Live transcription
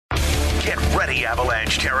Get ready,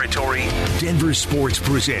 Avalanche territory. Denver Sports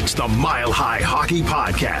presents the Mile High Hockey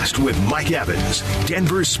Podcast with Mike Evans.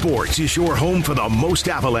 Denver Sports is your home for the most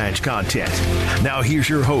Avalanche content. Now here's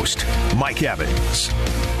your host, Mike Evans.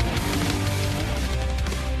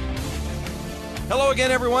 Hello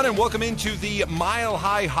again, everyone, and welcome into the Mile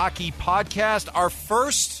High Hockey Podcast, our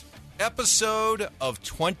first episode of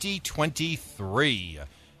 2023.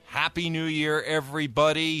 Happy New Year,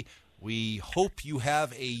 everybody. We hope you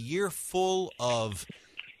have a year full of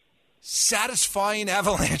satisfying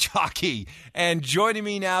Avalanche hockey. And joining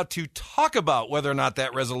me now to talk about whether or not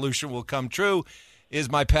that resolution will come true is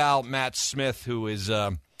my pal Matt Smith, who is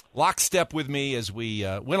lockstep with me as we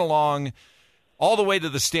went along all the way to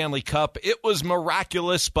the Stanley Cup. It was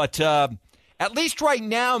miraculous, but at least right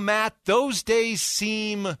now, Matt, those days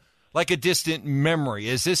seem like a distant memory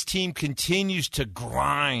as this team continues to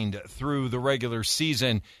grind through the regular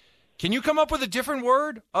season. Can you come up with a different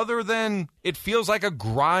word other than it feels like a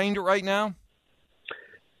grind right now?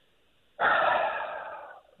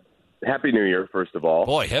 Happy New Year, first of all.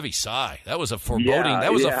 Boy, heavy sigh. That was a foreboding.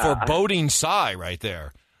 A foreboding sigh right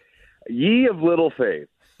there. Ye of little faith.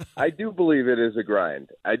 I do believe it is a grind.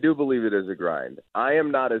 I am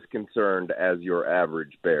not as concerned as your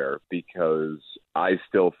average bear because I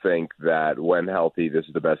still think that when healthy, this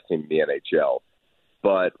is the best team in the NHL.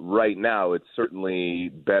 But right now, it's certainly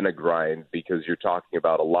been a grind because you're talking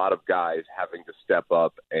about a lot of guys having to step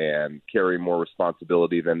up and carry more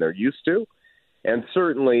responsibility than they're used to. And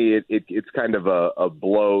certainly it's kind of a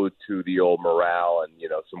blow to the old morale and,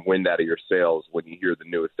 some wind out of your sails when you hear the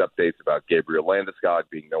newest updates about Gabriel Landeskog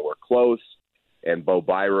being nowhere close and Bo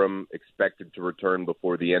Byram expected to return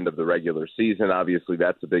before the end of the regular season. Obviously,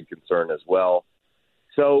 that's a big concern as well.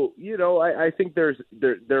 So, I think there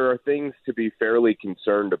are things to be fairly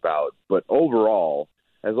concerned about. But overall,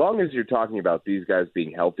 as long as you're talking about these guys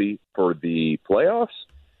being healthy for the playoffs,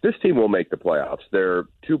 this team will make the playoffs. They're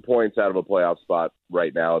 2 points out of a playoff spot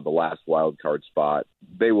right now, the last wild card spot.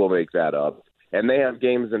 They will make that up. And they have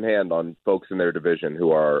games in hand on folks in their division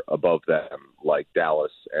who are above them, like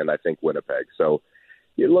Dallas and I think Winnipeg. So,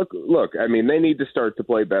 look, I mean, they need to start to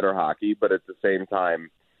play better hockey, but at the same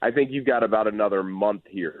time, I think you've got about another month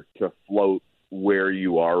here to float where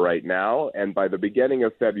you are right now. And by the beginning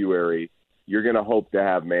of February, you're going to hope to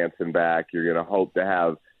have Manson back. You're going to hope to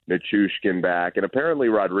have Nichushkin back. And apparently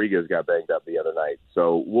Rodriguez got banged up the other night.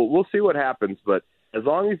 So we'll see what happens. But as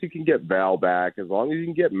long as you can get Val back, as long as you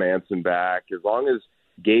can get Manson back, as long as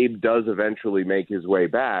Gabe does eventually make his way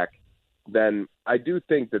back, then I do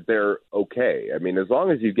think that they're okay. I mean, as long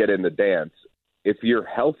as you get in the dance, if you're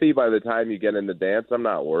healthy by the time you get in the dance, I'm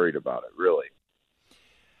not worried about it, really.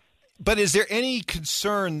 But is there any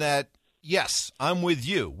concern that, yes, I'm with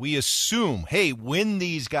you. We assume, hey, when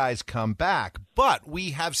these guys come back, but we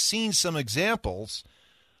have seen some examples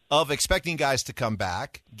of expecting guys to come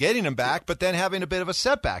back, getting them back, but then having a bit of a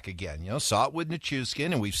setback again. Saw it with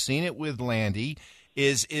Nichushkin, and we've seen it with Landy.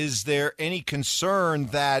 Is there any concern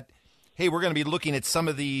that, hey, we're going to be looking at some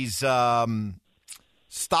of these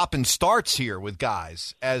stop and starts here with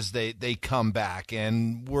guys as they come back,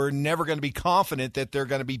 and we're never going to be confident that they're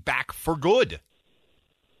going to be back for good?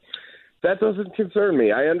 That doesn't concern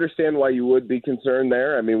me. I understand why you would be concerned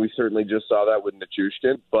there. I mean, we certainly just saw that with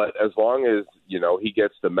Nichushkin, but as long as, he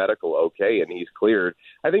gets the medical okay and he's cleared,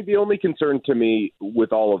 I think the only concern to me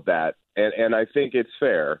with all of that, and I think it's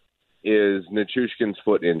fair, is Nichushkin's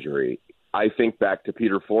foot injury. I think back to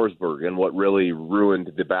Peter Forsberg, and what really ruined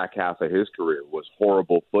the back half of his career was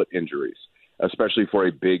horrible foot injuries, especially for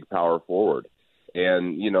a big power forward.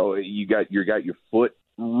 And, you got your foot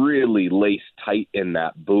really laced tight in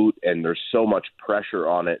that boot, and there's so much pressure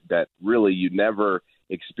on it that really you never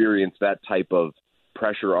experience that type of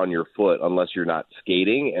pressure on your foot unless you're not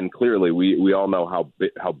skating. And clearly we all know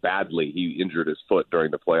how badly he injured his foot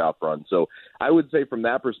during the playoff run. So I would say from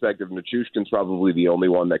that perspective, Nichushkin's probably the only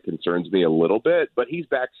one that concerns me a little bit, but he's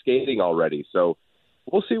back skating already. So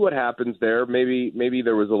we'll see what happens there. Maybe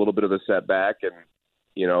there was a little bit of a setback, and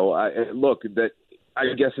I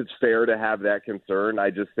guess it's fair to have that concern.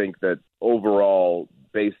 I just think that overall,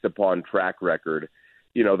 based upon track record,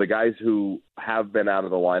 the guys who have been out of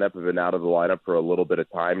the lineup have been out of the lineup for a little bit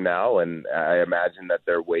of time now, and I imagine that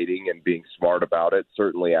they're waiting and being smart about it.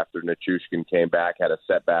 Certainly after Nichushkin came back, had a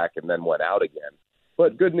setback, and then went out again.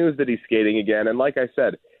 But good news that he's skating again. And like I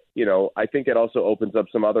said, I think it also opens up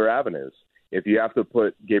some other avenues. If you have to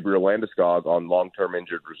put Gabriel Landeskog on long-term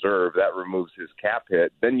injured reserve, that removes his cap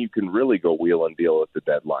hit. Then you can really go wheel and deal at the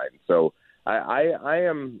deadline. So I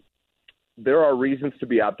am. There are reasons to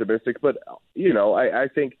be optimistic, but I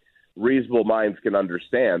think reasonable minds can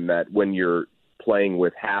understand that when you're playing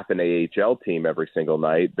with half an AHL team every single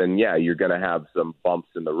night, then, yeah, you're going to have some bumps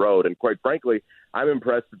in the road. And quite frankly, I'm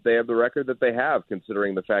impressed that they have the record that they have,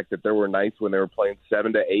 considering the fact that there were nights when they were playing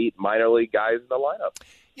 7 to 8 minor league guys in the lineup.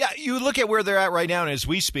 Yeah, you look at where they're at right now, and as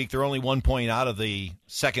we speak, they're only 1 point out of the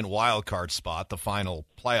second wild card spot, the final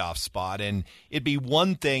playoff spot. And it'd be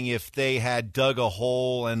one thing if they had dug a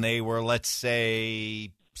hole and they were, let's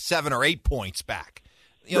say, 7 or 8 points back.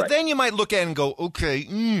 Right. Then you might look at it and go, okay,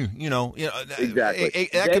 exactly. That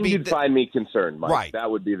then could be, you'd find me concerned, Mike. Right. That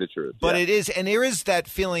would be the truth. But yeah. it is, and there is that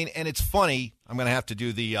feeling, and it's funny. I'm going to have to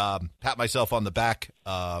do the pat myself on the back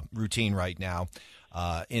routine right now.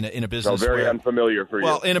 In a business, so very unfamiliar for you.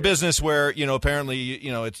 Well, in a business where apparently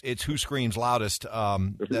it's who screams loudest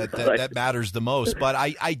that matters the most. But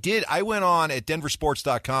I went on at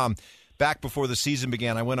DenverSports.com back before the season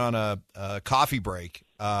began. I went on a coffee break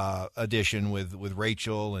edition with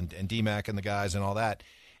Rachel and DMAC and the guys and all that,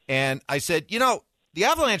 and I said, the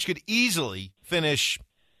Avalanche could easily finish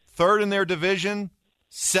third in their division,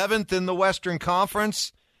 7th in the Western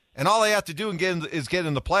Conference. And all I have to do is get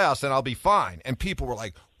in the playoffs, and I'll be fine. And people were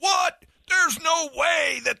like, what? There's no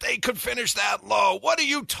way that they could finish that low. What are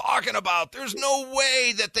you talking about? There's no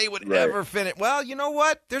way that they would ever finish. Well, you know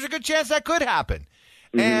what? There's a good chance that could happen.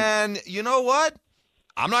 Mm-hmm. And you know what?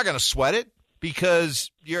 I'm not going to sweat it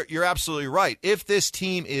because you're absolutely right. If this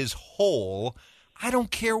team is whole, I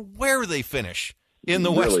don't care where they finish in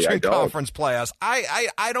the Western Conference playoffs.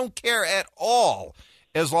 I don't care at all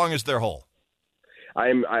as long as they're whole.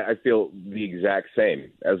 I feel the exact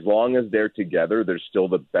same. As long as they're together, they're still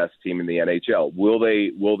the best team in the NHL. Will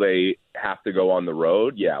they have to go on the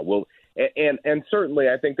road? Yeah. Well, and certainly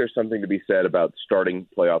I think there's something to be said about starting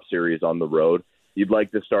playoff series on the road. You'd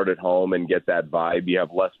like to start at home and get that vibe. You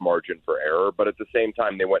have less margin for error, but at the same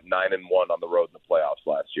time, they went 9-1 on the road in the playoffs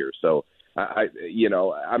last year. So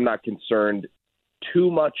I'm not concerned too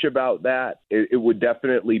much about that. It would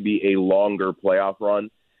definitely be a longer playoff run.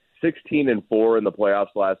 16-4 in the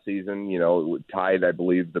playoffs last season, tied, I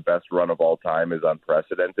believe, the best run of all time is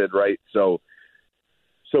unprecedented, right? So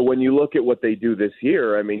when you look at what they do this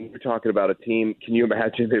year, I mean, you're talking about a team. Can you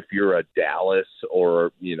imagine if you're a Dallas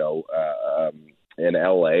or, an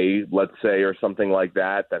LA, let's say, or something like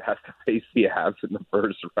that has to face the Avs in the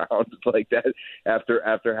first round like that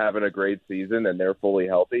after having a great season and they're fully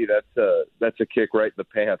healthy? That's a kick right in the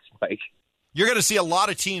pants, Mike. You're going to see a lot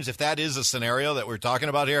of teams, if that is a scenario that we're talking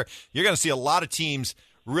about here, you're going to see a lot of teams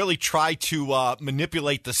really try to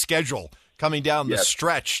manipulate the schedule coming down the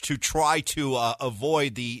stretch to try to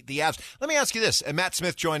avoid the Avs. Let me ask you this, and Matt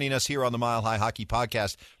Smith joining us here on the Mile High Hockey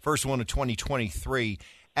Podcast, first one of 2023.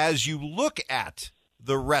 As you look at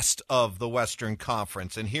the rest of the Western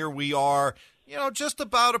Conference, and here we are, just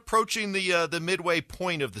about approaching the midway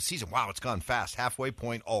point of the season. Wow, it's gone fast, halfway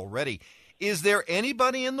point already. Is there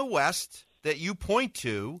anybody in the West that you point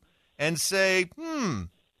to and say,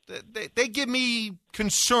 they give me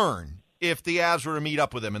concern if the Avs were to meet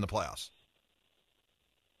up with them in the playoffs?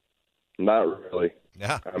 Not really.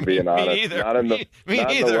 Yeah, I'm being honest. Me neither. Not in the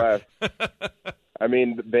West. I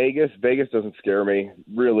mean, Vegas doesn't scare me,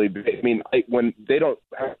 really. I mean, when they don't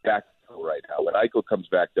have back right now. When Eichel comes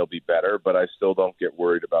back, they'll be better, but I still don't get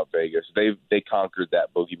worried about Vegas. They conquered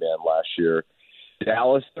that boogeyman last year.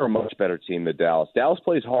 Dallas, they're a much better team than Dallas. Dallas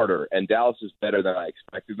plays harder, and Dallas is better than I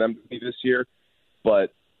expected them to be this year.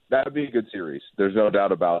 But that would be a good series. There's no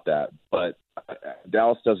doubt about that. But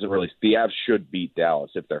Dallas doesn't really – the Avs should beat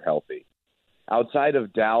Dallas if they're healthy. Outside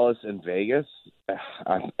of Dallas and Vegas,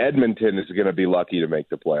 Edmonton is going to be lucky to make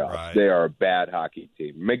the playoffs. Right. They are a bad hockey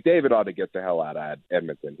team. McDavid ought to get the hell out of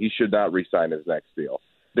Edmonton. He should not re-sign his next deal.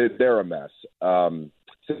 They're a mess.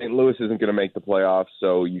 St. Louis isn't going to make the playoffs,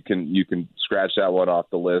 so you can scratch that one off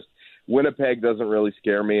the list. Winnipeg doesn't really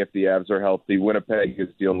scare me if the Avs are healthy. Winnipeg is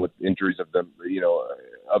dealing with injuries of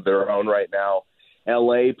their own right now.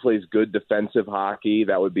 LA plays good defensive hockey.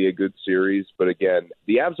 That would be a good series. But again,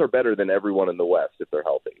 the Avs are better than everyone in the West if they're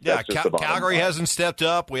healthy. Yeah, Calgary hasn't stepped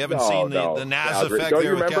up. We haven't seen the Naz effect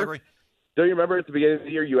there with Calgary. Don't you remember at the beginning of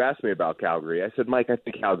the year you asked me about Calgary? I said, Mike, I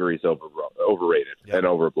think Calgary's overrated and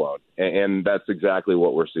overblown. And that's exactly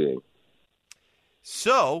what we're seeing.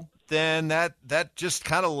 So then that just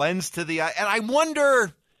kind of lends to the – and I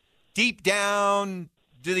wonder deep down,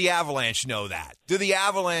 do the Avalanche know that? Do the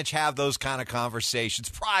Avalanche have those kind of conversations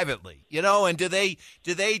privately? And do they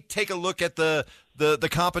take a look at the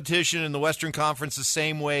competition in the Western Conference the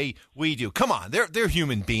same way we do? Come on, they're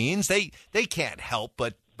human beings. They can't help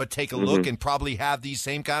but take a look and probably have these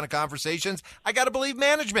same kind of conversations. I got to believe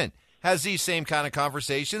management has these same kind of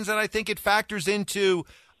conversations, and I think it factors into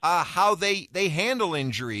how they handle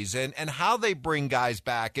injuries and how they bring guys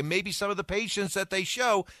back, and maybe some of the patience that they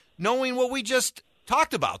show, knowing what we just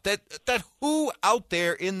talked about, that who out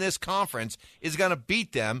there in this conference is going to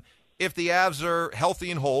beat them if the Avs are healthy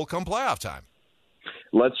and whole come playoff time.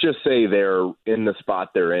 Let's just say they're in the spot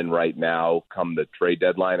they're in right now come the trade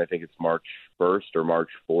deadline. I think it's March 1st or March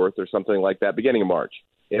 4th or something like that, beginning of March.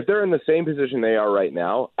 If they're in the same position they are right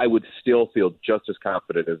now, I would still feel just as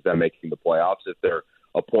confident as them making the playoffs if they're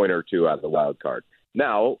a point or two out of the wild card.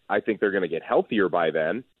 Now, I think they're going to get healthier by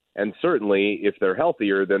then, and certainly if they're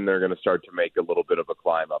healthier, then they're going to start to make a little bit of a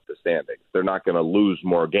climb up the standings. They're not going to lose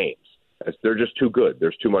more games. They're just too good.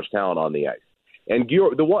 There's too much talent on the ice. And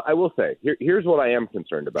the one I will say, here's what I am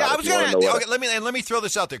concerned about. Yeah, I was going to. Okay, let me throw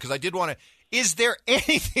this out there because I did want to. Is there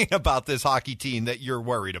anything about this hockey team that you're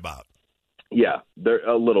worried about? Yeah, there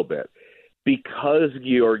a little bit, because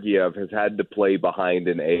Georgiev has had to play behind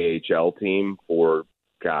an AHL team for,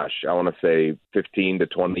 I want to say 15 to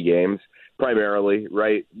 20 games primarily.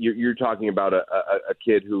 Right? You're talking about a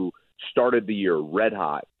kid who started the year red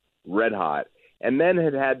hot, and then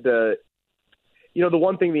had to. You know, the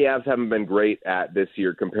one thing the Avs haven't been great at this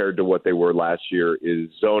year compared to what they were last year is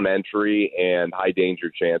zone entry and high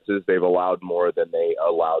danger chances. They've allowed more than they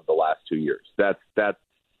allowed the last 2 years. That's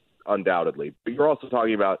undoubtedly. But you're also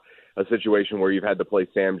talking about a situation where you've had to play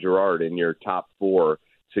Sam Girard in your top 4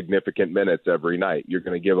 significant minutes every night. You're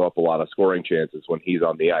going to give up a lot of scoring chances when he's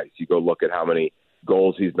on the ice. You go look at how many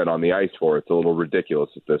goals he's been on the ice for. It's a little ridiculous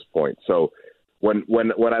at this point. So when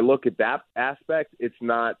I look at that aspect, it's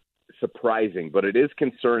not surprising, but it is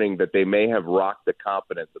concerning that they may have rocked the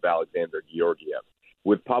confidence of Alexander Georgiev.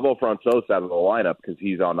 With Pavel Francouz out of the lineup because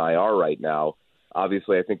he's on IR right now,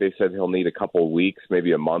 obviously I think they said he'll need a couple of weeks,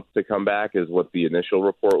 maybe a month to come back is what the initial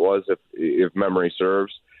report was, if memory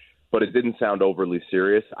serves. But it didn't sound overly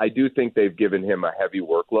serious. I do think they've given him a heavy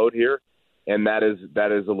workload here, and that is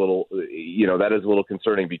a little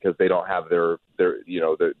concerning because they don't have they're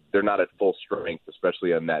not at full strength,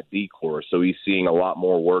 especially on that D core. So he's seeing a lot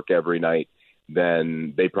more work every night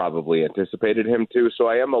than they probably anticipated him to. So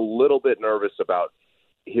I am a little bit nervous about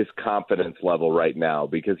his confidence level right now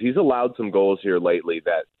because he's allowed some goals here lately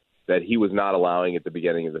that he was not allowing at the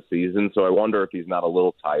beginning of the season. So I wonder if he's not a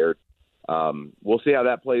little tired. We'll see how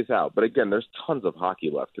that plays out. But again, there's tons of hockey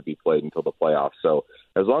left to be played until the playoffs. So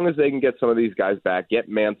as long as they can get some of these guys back, get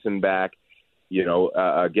Manson back,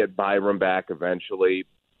 get Byram back eventually,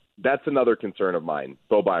 that's another concern of mine,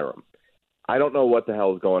 Bo Byram. I don't know what the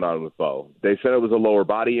hell is going on with Bo. They said it was a lower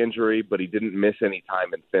body injury, but he didn't miss any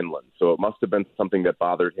time in Finland. So it must have been something that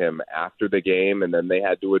bothered him after the game, and then they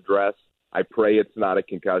had to address. I pray it's not a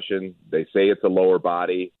concussion. They say it's a lower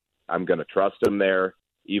body. I'm going to trust him there,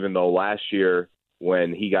 even though last year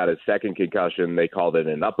when he got his second concussion, they called it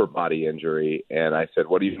an upper body injury. And I said,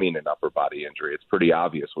 what do you mean an upper body injury? It's pretty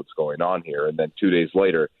obvious what's going on here. And then 2 days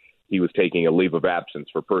later, he was taking a leave of absence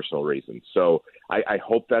for personal reasons. So I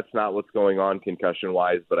hope that's not what's going on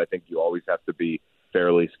concussion-wise, but I think you always have to be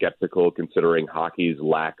fairly skeptical considering hockey's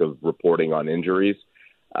lack of reporting on injuries.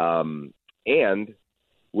 And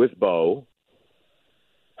with Bo,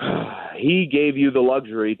 he gave you the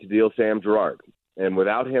luxury to deal Sam Girard. And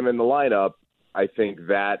without him in the lineup, I think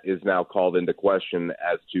that is now called into question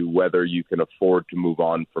as to whether you can afford to move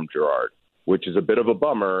on from Girard, which is a bit of a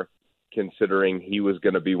bummer considering he was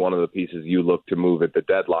going to be one of the pieces you look to move at the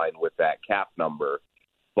deadline with that cap number.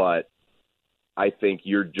 But I think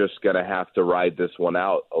you're just going to have to ride this one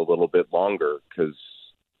out a little bit longer because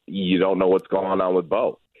you don't know what's going on with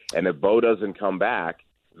Bo. And if Bo doesn't come back,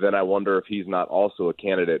 then I wonder if he's not also a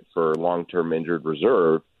candidate for long-term injured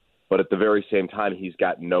reserve. But at the very same time, he's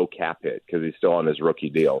got no cap hit because he's still on his rookie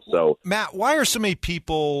deal. So, Matt, why are so many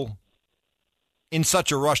people in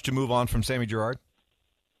such a rush to move on from Sammy Girard?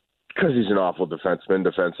 Because he's an awful defenseman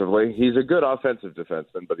defensively. He's a good offensive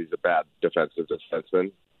defenseman, but he's a bad defensive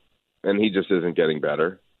defenseman, and he just isn't getting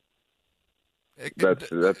better.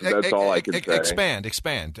 That's all I can say.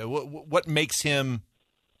 Expand. What makes him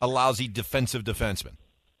a lousy defensive defenseman,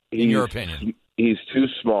 in your opinion? He's too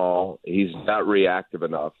small. He's not reactive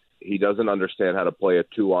enough. He doesn't understand how to play a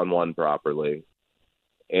 2-on-1 properly,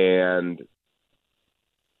 and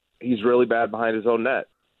he's really bad behind his own net.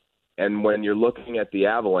 And when you're looking at the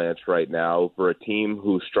Avalanche right now, for a team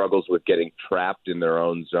who struggles with getting trapped in their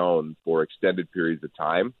own zone for extended periods of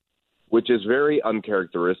time, which is very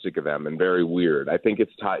uncharacteristic of them and very weird. I think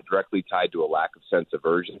it's directly tied to a lack of sense of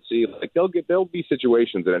urgency. Like there'll be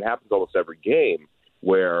situations, and it happens almost every game,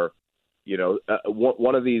 where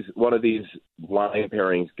one of these line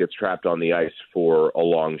pairings gets trapped on the ice for a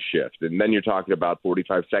long shift, and then you're talking about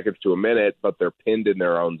 45 seconds to a minute, but they're pinned in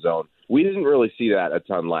their own zone. We didn't really see that a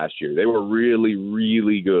ton last year. They were really,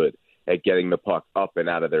 really good at getting the puck up and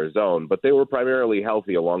out of their zone, but they were primarily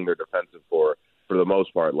healthy along their defensive core for the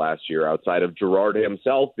most part last year, outside of Girard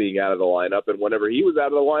himself being out of the lineup, and whenever he was out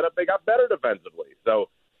of the lineup, they got better defensively. So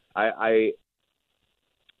I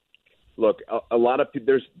look, a lot of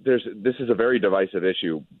this is a very divisive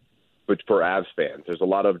issue, but for Avs fans, there's a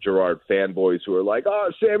lot of Girard fanboys who are like,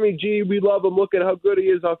 "Oh, Sammy G, we love him. Look at how good he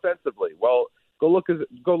is offensively." Well, go look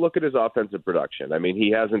at his offensive production. I mean,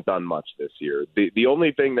 he hasn't done much this year. The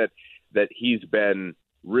only thing that he's been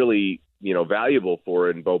really valuable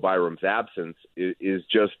for in Bo Byram's absence is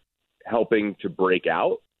just helping to break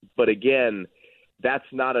out. But again, that's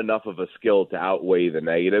not enough of a skill to outweigh the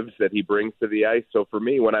negatives that he brings to the ice. So for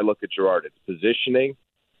me, when I look at Girard, it's positioning,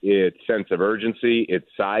 it's sense of urgency, it's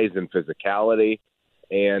size and physicality,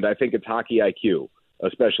 and I think it's hockey IQ,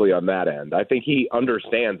 especially on that end. I think he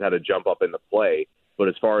understands how to jump up in the play, but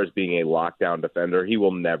as far as being a lockdown defender, he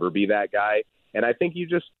will never be that guy. And I think you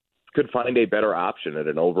just could find a better option at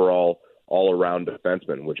an overall all-around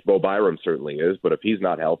defenseman, which Bo Byram certainly is, but if he's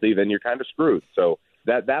not healthy, then you're kind of screwed. So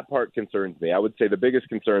that part concerns me. I would say the biggest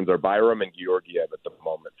concerns are Byram and Georgiev at the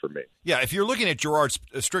moment for me. Yeah, if you're looking at Girard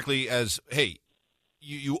strictly as, hey,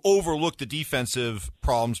 you overlook the defensive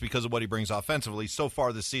problems because of what he brings offensively so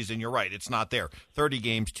far this season, you're right, it's not there. 30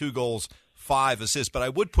 games, 2 goals, 5 assists, but I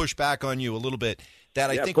would push back on you a little bit that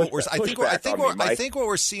I think what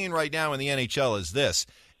we're seeing right now in the NHL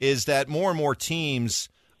is that more and more teams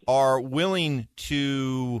are willing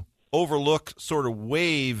to overlook, sort of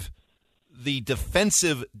waive the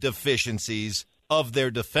defensive deficiencies of their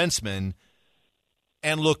defensemen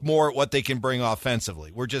and look more at what they can bring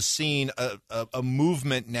offensively. We're just seeing a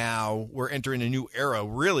movement now. We're entering a new era,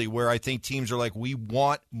 really, where I think teams are like, we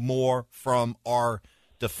want more from our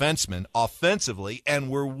defensemen offensively, and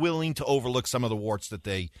we're willing to overlook some of the warts that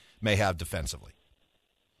they may have defensively.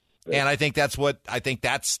 And I think that's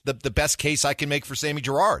the best case I can make for Sammy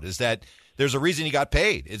Girard, is that there's a reason he got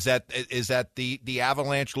paid. Is that the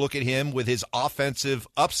Avalanche look at him with his offensive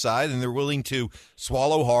upside, and they're willing to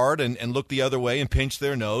swallow hard and look the other way and pinch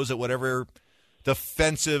their nose at whatever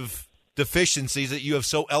defensive deficiencies that you have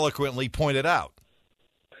so eloquently pointed out.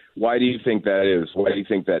 Why do you think that is? Why do you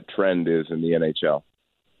think that trend is in the NHL?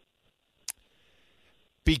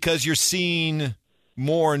 Because you're seeing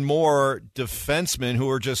more and more defensemen who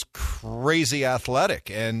are just crazy athletic,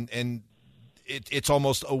 and it's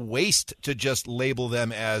almost a waste to just label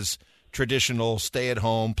them as traditional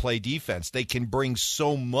stay-at-home play defense. They can bring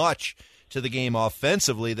so much to the game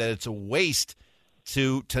offensively that it's a waste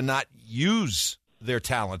to not use their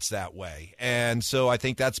talents that way. And so I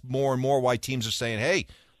think that's more and more why teams are saying, hey,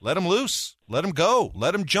 let them loose, let them go,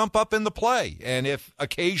 let them jump up in the play. And if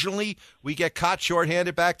occasionally we get caught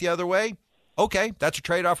shorthanded back the other way, okay, that's a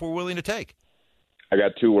trade-off we're willing to take. I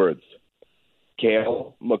got 2 words.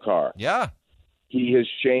 Cale Makar. Yeah. He has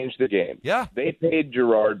changed the game. Yeah. They paid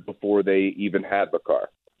Girard before they even had Makar.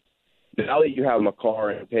 Now that you have Makar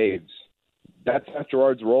and Taves, that's not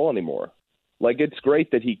Girard's role anymore. Like, it's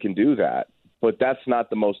great that he can do that, but that's not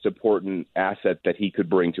the most important asset that he could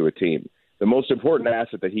bring to a team. The most important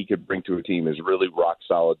asset that he could bring to a team is really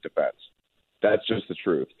rock-solid defense. That's just the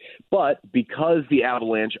truth. But because the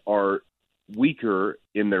Avalanche are weaker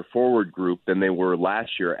in their forward group than they were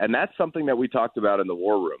last year, and that's something that we talked about in the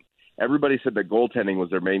war room. Everybody said that goaltending was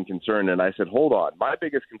their main concern, and I said, hold on. My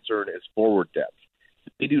biggest concern is forward depth.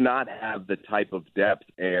 They do not have the type of depth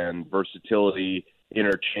and versatility,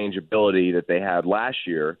 interchangeability that they had last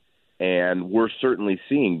year, and we're certainly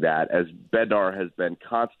seeing that as Bednar has been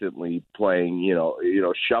constantly playing,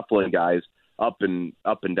 shuffling guys up and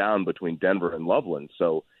down between Denver and Loveland.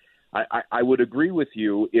 So I would agree with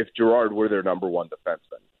you if Girard were their number one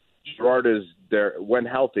defenseman. Girard is there when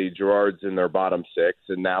healthy. Girard's in their bottom 6,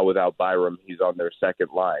 and now without Byram, he's on their second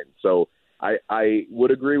line. So I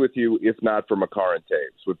would agree with you if not for Makar and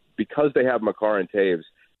Taves. Because they have Makar and Taves,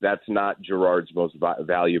 that's not Girard's most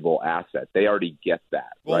valuable asset. They already get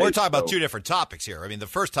that. Well, right? We're talking about 2 different topics here. I mean, the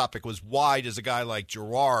first topic was why does a guy like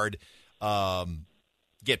Girard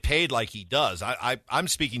get paid like he does? I'm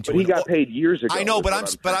speaking to. But he got paid years ago. I know,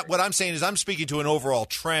 but what I'm saying is I'm speaking to an overall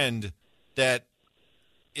trend that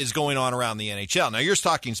is going on around the NHL. Now, you're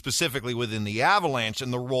talking specifically within the Avalanche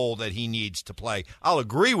and the role that he needs to play. I'll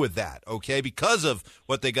agree with that, okay? Because of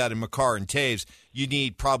what they got in Makar and Taves, you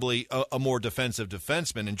need probably a more defensive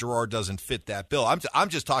defenseman, and Girard doesn't fit that bill. I'm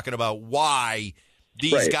just talking about why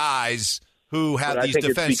these guys who have these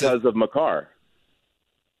defensive... It's because of Makar.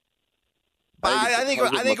 I think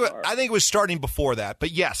it was starting before that.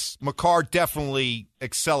 But yes, Makar definitely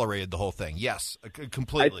accelerated the whole thing. Yes,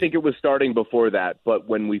 completely. I think it was starting before that, but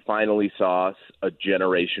when we finally saw a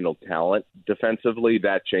generational talent defensively,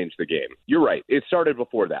 that changed the game. You're right. It started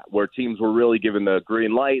before that, where teams were really given the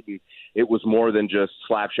green light, and it was more than just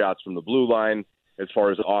slap shots from the blue line as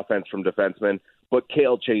far as offense from defensemen. But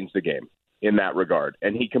Cale changed the game in that regard,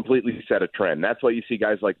 and he completely set a trend. That's why you see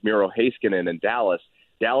guys like Miro Heiskanen in Dallas.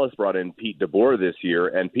 Dallas brought in Pete DeBoer this year,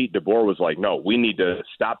 and Pete DeBoer was like, no, we need to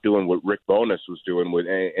stop doing what Rick Bowness was doing with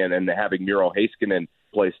and having Miro Heiskanen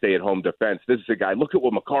play stay-at-home defense. This is a guy, look at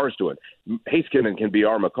what Makar's doing. Heiskanen can be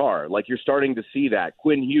our Makar. Like, you're starting to see that.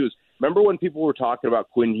 Quinn Hughes, remember when people were talking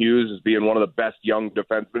about Quinn Hughes as being one of the best young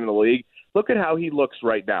defensemen in the league? Look at how he looks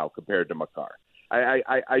right now compared to Makar.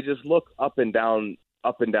 I just look up and down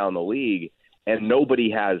the league, and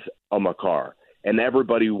nobody has a Makar. And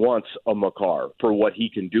everybody wants a Makar for what he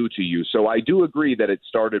can do to you. So I do agree that it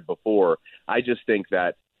started before. I just think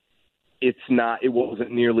that it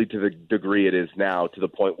wasn't nearly to the degree it is now, to the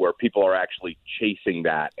point where people are actually chasing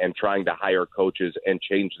that and trying to hire coaches and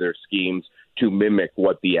change their schemes to mimic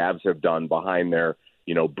what the Avs have done behind their,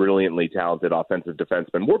 brilliantly talented offensive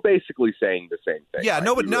defensemen. We're basically saying the same thing. Yeah,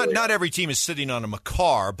 no, but not every team is sitting on a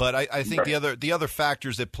Makar, but I think right. the other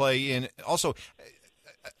factors that play in also.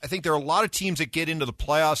 I think there are a lot of teams that get into the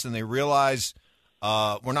playoffs and they realize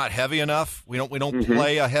we're not heavy enough. We don't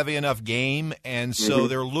play a heavy enough game, and so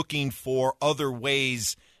they're looking for other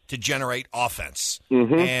ways to generate offense.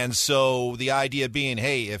 And so the idea being,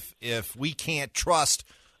 hey, if we can't trust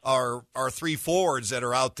our three forwards that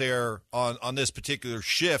are out there on this particular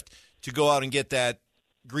shift to go out and get that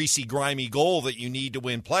greasy, grimy goal that you need to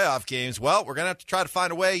win playoff games, well, we're going to have to try to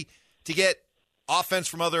find a way to get offense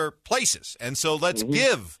from other places. And so let's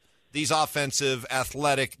give these offensive,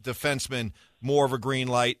 athletic defensemen more of a green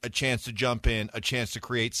light, a chance to jump in, a chance to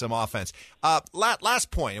create some offense.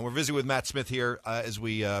 Last point, and we're visiting with Matt Smith here as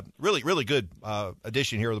we really, really good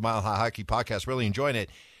edition here of the Mile High Hockey Podcast, really enjoying it.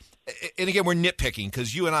 And again, we're nitpicking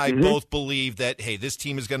because you and I both believe that, hey, this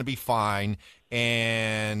team is going to be fine,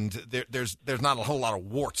 and there's not a whole lot of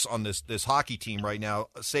warts on this hockey team right now,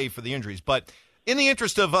 save for the injuries. But in the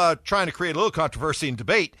interest of trying to create a little controversy and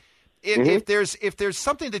debate, if there's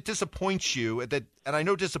something that disappoints you, and I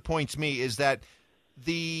know disappoints me, is that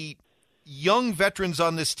the young veterans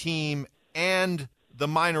on this team and the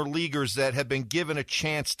minor leaguers that have been given a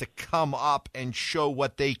chance to come up and show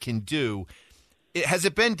what they can do, has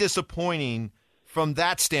it been disappointing from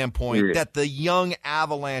that standpoint that the young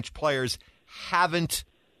Avalanche players haven't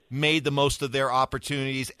made the most of their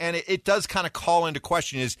opportunities? And it does kind of call into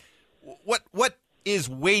question is, what is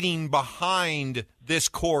waiting behind this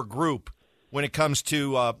core group when it comes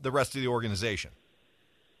to the rest of the organization?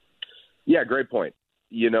 Yeah, great point.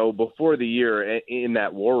 Before the year in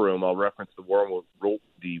that war room, I'll reference the war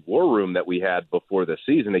room that we had before the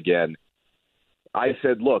season again. I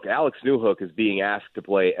said, look, Alex Newhook is being asked to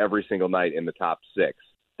play every single night in the top six.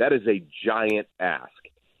 That is a giant ask,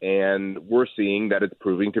 and we're seeing that it's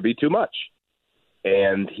proving to be too much.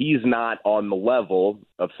 And he's not on the level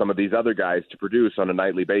of some of these other guys to produce on a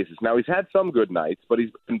nightly basis. Now, he's had some good nights, but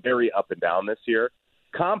he's been very up and down this year.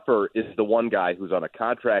 Compher is the one guy who's on a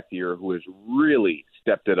contract year who has really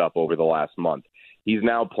stepped it up over the last month. He's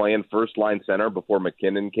now playing first-line center before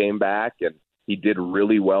McKinnon came back, and he did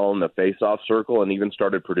really well in the face-off circle and even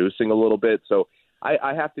started producing a little bit. So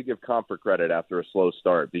I have to give Compher credit after a slow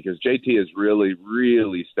start because JT has really,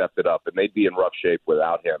 really stepped it up, and they'd be in rough shape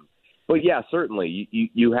without him. But, yeah, certainly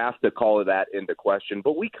you have to call that into question.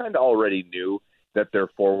 But we kind of already knew that their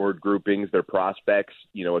forward groupings, their prospects,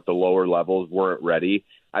 at the lower levels weren't ready.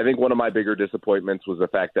 I think one of my bigger disappointments was the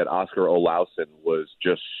fact that Oscar Olausson was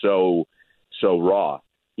just so raw.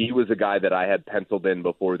 He was a guy that I had penciled in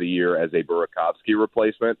before the year as a Burakovsky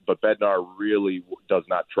replacement, but Bednar really does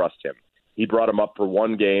not trust him. He brought him up for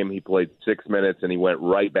one game, he played 6 minutes, and he went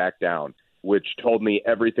right back down, which told me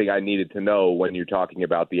everything I needed to know when you're talking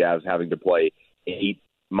about the Avs having to play 8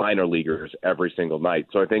 minor leaguers every single night.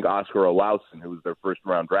 So I think Oscar Olausson, who was their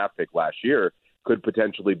first-round draft pick last year, could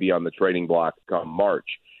potentially be on the trading block come March.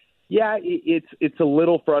 Yeah, it's a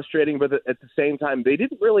little frustrating, but at the same time, they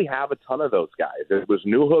didn't really have a ton of those guys. It was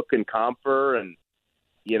Newhook and Compher, and,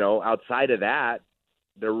 outside of that,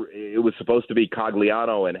 it was supposed to be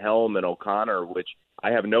Cogliano and Helm and O'Connor, which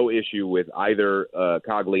I have no issue with either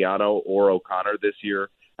Cogliano or O'Connor this year.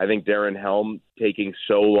 I think Darren Helm taking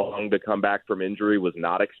so long to come back from injury was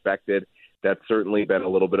not expected. That's certainly been a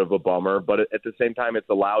little bit of a bummer, but at the same time, it's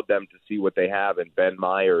allowed them to see what they have in Ben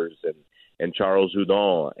Myers and Charles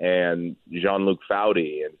Hudon and Jean-Luc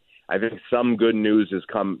Foudy. And I think some good news has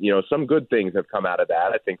come, some good things have come out of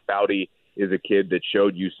that. I think Foudy is a kid that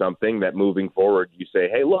showed you something that moving forward you say,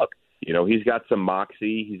 hey, look, he's got some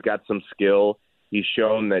moxie, he's got some skill. He's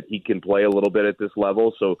shown that he can play a little bit at this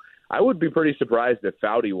level. So I would be pretty surprised if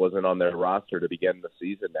Foudy wasn't on their roster to begin the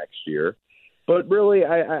season next year. But really,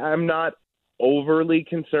 I'm not overly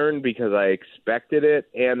concerned because I expected it,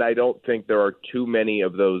 and I don't think there are too many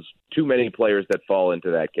players that fall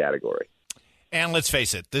into that category. And let's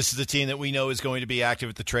face it, this is a team that we know is going to be active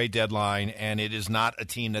at the trade deadline, and it is not a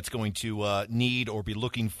team that's going to need or be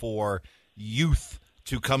looking for youth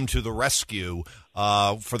to come to the rescue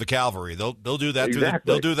for the Cavalry. They'll do that. Exactly.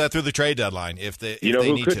 They'll do that through the trade deadline if they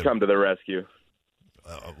who need could to come to the rescue.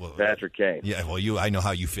 Patrick Kane. Yeah, well, I know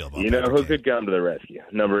how you feel about. Who could come to the rescue?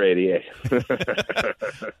 Number 88.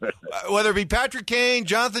 Whether it be Patrick Kane,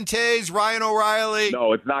 Jonathan Toews, Ryan O'Reilly.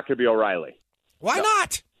 No, it's not going to be O'Reilly. Why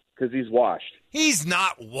not? Because he's washed. He's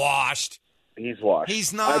not washed. He's washed.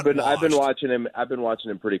 He's not. I've been watching him. I've been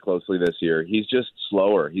watching him pretty closely this year. He's just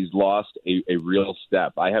slower. He's lost a real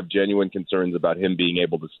step. I have genuine concerns about him being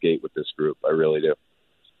able to skate with this group. I really do.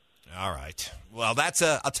 All right. Well,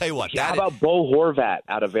 I'll tell you what. How about Bo Horvat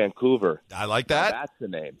out of Vancouver? I like that. That's the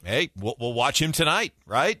name. Hey, we'll watch him tonight,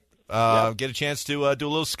 right? Get a chance to do a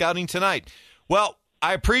little scouting tonight. Well,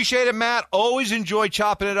 I appreciate it, Matt. Always enjoy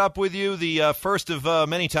chopping it up with you. The first of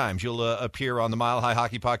many times you'll appear on the Mile High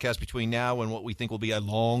Hockey Podcast between now and what we think will be a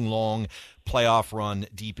long, long playoff run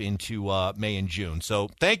deep into May and June. So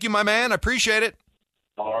thank you, my man. I appreciate it.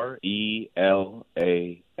 RELAX.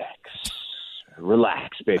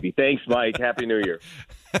 Relax, baby. Thanks, Mike. Happy New Year.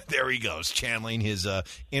 There he goes, channeling his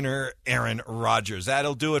inner Aaron Rodgers.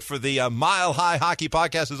 That'll do it for the Mile High Hockey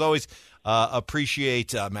Podcast. As always,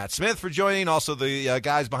 appreciate Matt Smith for joining. Also, the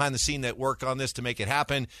guys behind the scene that work on this to make it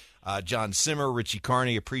happen. John Simmer, Richie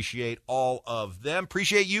Carney, appreciate all of them.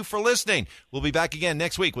 Appreciate you for listening. We'll be back again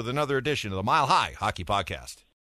next week with another edition of the Mile High Hockey Podcast.